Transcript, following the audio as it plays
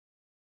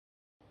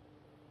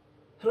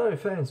Hello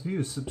fans,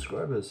 viewers,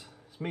 subscribers.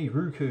 It's me,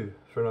 Ruku,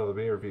 for another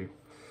beer review.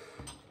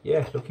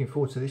 Yeah, looking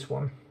forward to this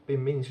one.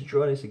 Been meaning to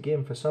try this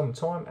again for some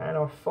time and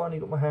I've finally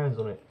got my hands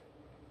on it.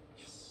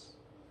 Yes.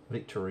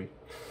 Victory.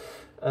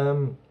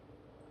 Gulden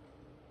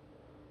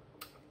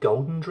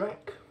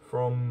draak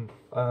from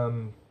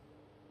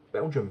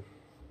Belgium.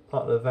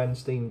 Part of the Van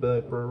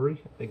Steenberg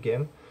brewery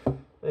again.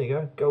 There you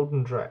go,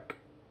 Gulden draak.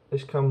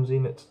 This comes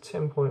in at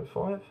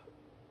 10.5.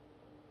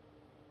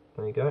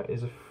 There you go,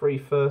 it's a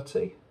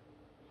 330.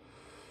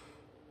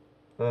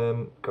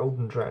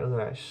 Gulden draak, look at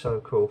that, it's so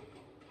cool.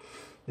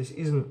 This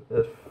isn't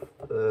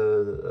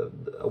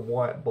a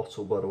white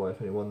bottle, by the way,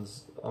 if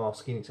anyone's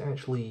asking. It's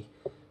actually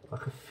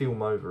like a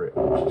film over it,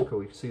 which is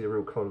cool. You can see the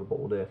real colour of the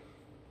bottle there.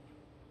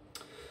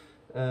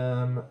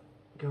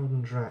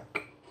 Gulden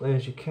draak,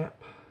 there's your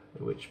cap,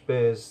 which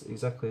bears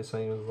exactly the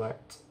same as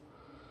that.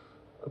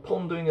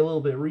 Upon doing a little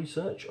bit of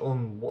research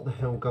on what the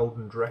hell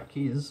Gulden draak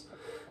is,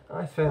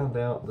 I found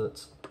out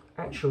that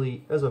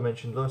actually, as I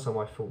mentioned last time,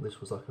 I thought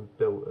this was like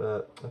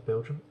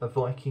a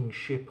Viking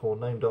ship, or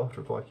named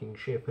after a Viking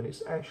ship, and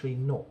it's actually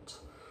not.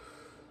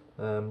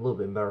 A little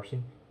bit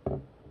embarrassing.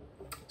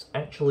 It's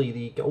actually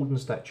the golden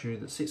statue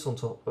that sits on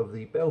top of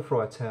the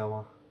Belfry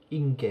Tower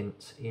in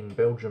Ghent in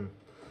Belgium.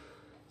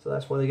 So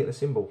that's why they get the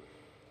symbol.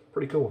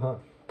 Pretty cool, huh?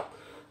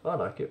 I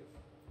like it.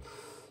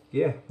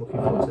 Yeah,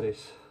 looking forward to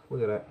this.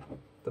 Look at that.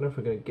 Don't know if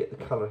we're going to get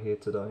the colour here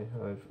today.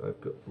 I've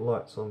got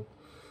lights on.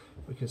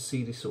 We can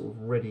see this sort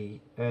of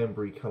reddy,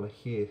 ambery colour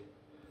here,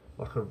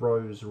 like a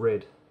rose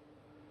red.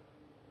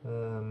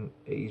 It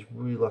is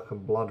really like a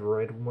blood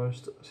red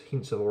almost,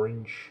 hints of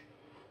orange,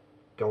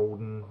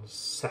 golden,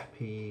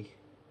 sappy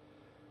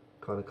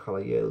kind of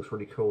colour. Yeah, it looks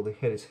really cool. The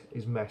head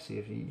is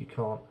massive, you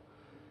can't,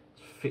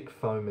 it's thick,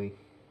 foamy.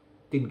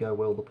 Didn't go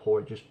well the pour,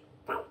 it just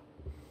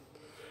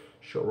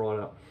shot right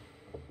up.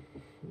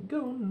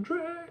 Gulden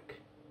draak.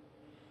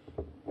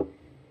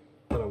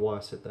 Don't know why I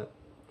said that.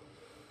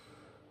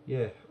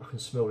 Yeah, I can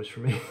smell this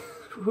from here.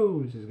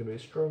 Ooh, this is going to be a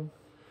strong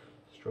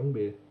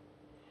beer.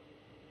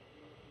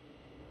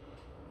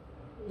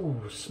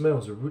 Ooh, the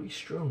smells are really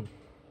strong.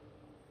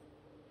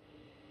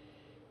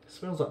 It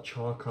smells like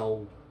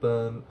charcoal,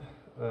 burnt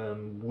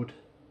wood.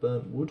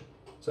 Burnt wood?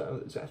 Is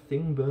that a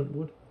thing, burnt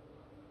wood?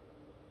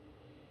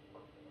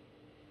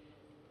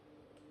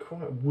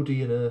 Quite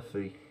woody and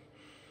earthy.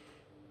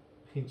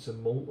 Hints of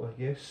malt, I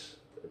guess,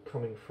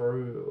 coming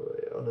through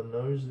on the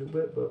nose a little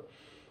bit, but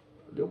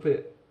a little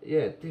bit,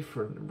 yeah,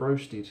 different.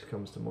 Roasted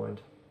comes to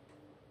mind.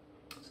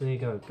 So there you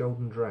go,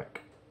 Gulden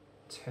draak,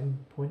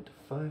 10.5%.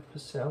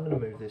 I'm going to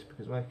move this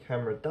because my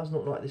camera does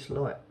not like this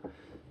light.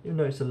 You'll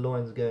notice the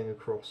lines going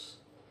across.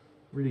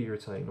 Really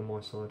irritating on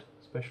my side,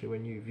 especially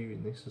when you're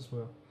viewing this as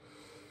well.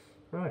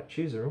 Right,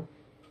 cheers everyone.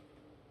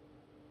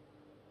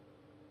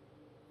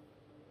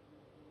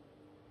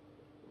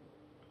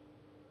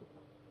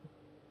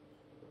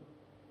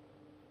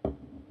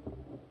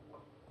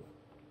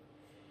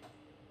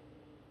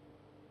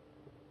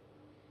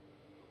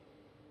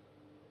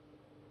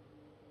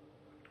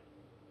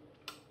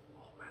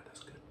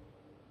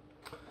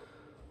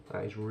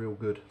 That is real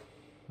good.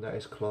 That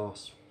is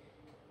class.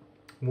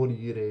 What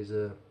you get is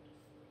an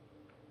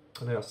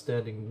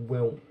outstanding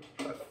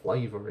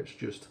flavour. It's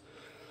just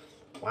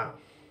wow.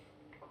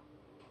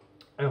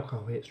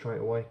 Alcohol hit straight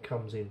away,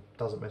 comes in,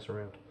 doesn't mess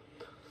around.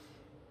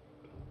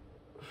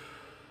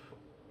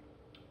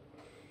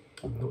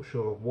 I'm not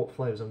sure what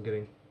flavours I'm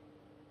getting.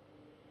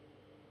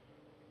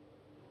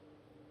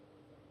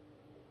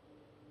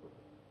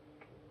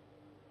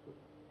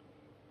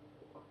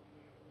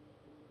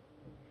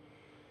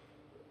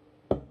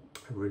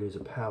 It really is a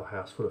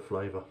powerhouse full of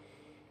flavour.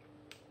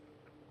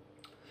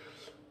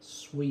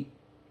 Sweet,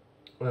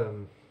 I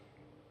don't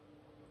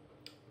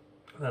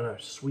know,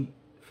 sweet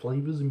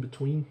flavours in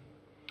between.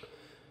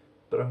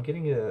 But I'm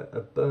getting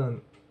a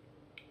burnt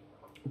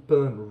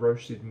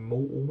roasted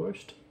malt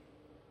almost.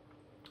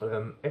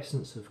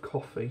 Essence of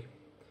coffee.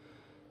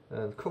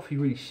 And coffee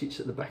really sits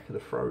at the back of the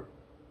throat,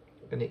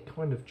 and it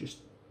kind of just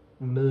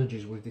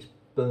merges with this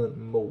burnt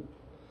malt.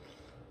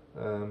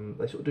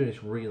 They sort of do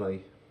this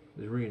relay.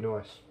 It's really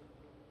nice.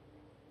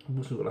 I've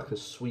also got like a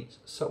sweet,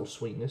 subtle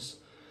sweetness.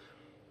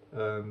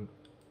 A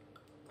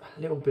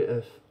little bit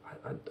of,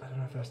 I don't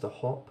know if that's the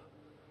hop.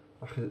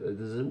 Like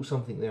there's a little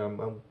something there. I'm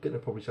going to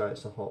probably say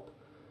it's the hop.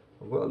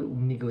 I've got a little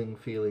niggling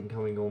feeling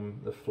coming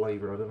on the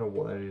flavour. I don't know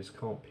what that is.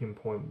 Can't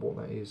pinpoint what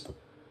that is.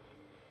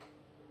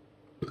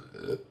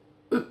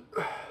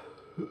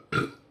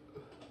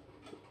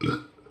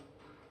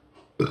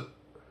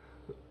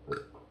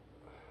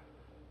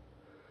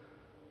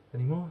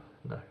 Any more?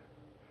 No.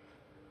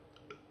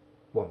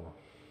 One more.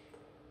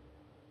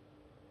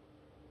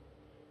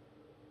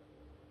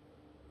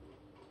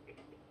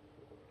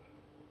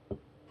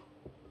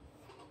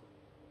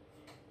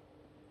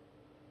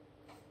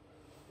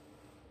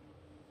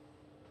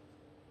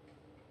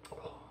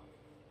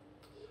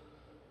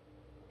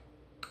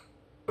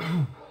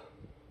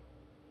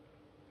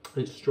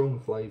 It's strong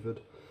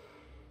flavoured.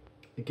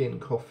 Again,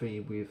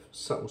 coffee with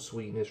subtle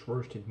sweetness,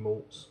 roasted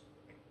malts.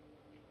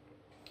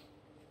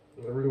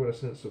 I really want a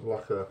sense of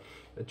like a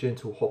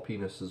gentle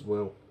hoppiness as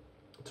well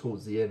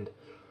towards the end.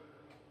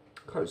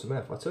 Coats the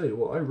mouth. I tell you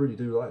what, I really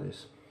do like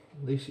this.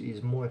 This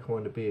is my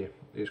kind of beer.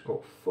 It's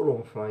got full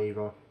on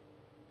flavour,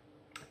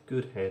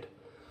 good head,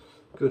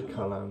 good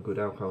colour and good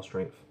alcohol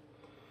strength.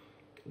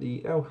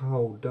 The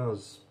alcohol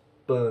does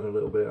burn a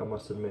little bit, I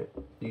must admit.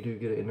 You do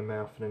get it in the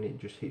mouth and then it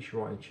just hits you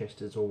right in the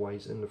chest as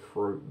always, and the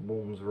throat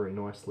warms very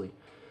nicely.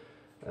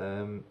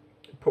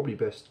 Probably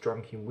best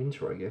drunk in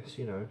winter, I guess.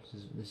 You know,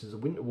 this is a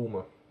winter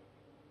warmer.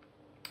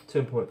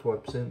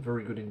 10.5%,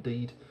 very good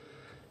indeed.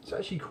 It's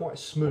actually quite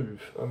smooth,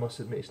 I must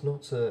admit. It's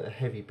not a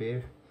heavy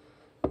beer.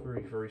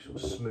 Very, very sort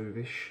of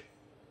smoothish.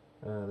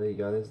 There you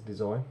go, there's the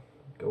design.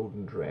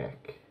 Gulden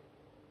draak.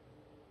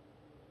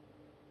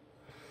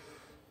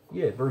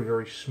 Yeah, very,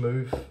 very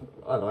smooth.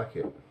 I like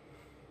it.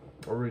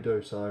 I really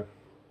do. So,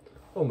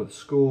 on with the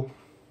score.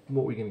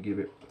 What are we going to give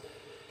it?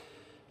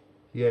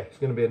 Yeah, it's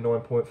going to be a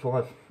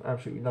 9.5.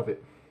 Absolutely love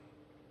it.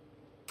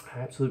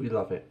 Absolutely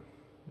love it.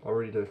 I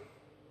really do.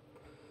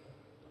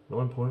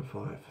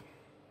 9.5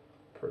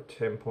 for a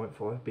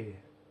 10.5 beer.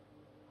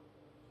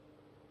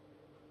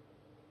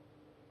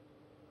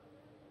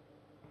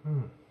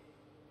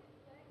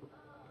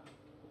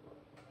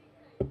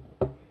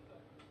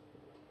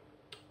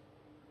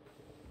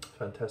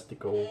 Fantastic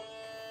goal.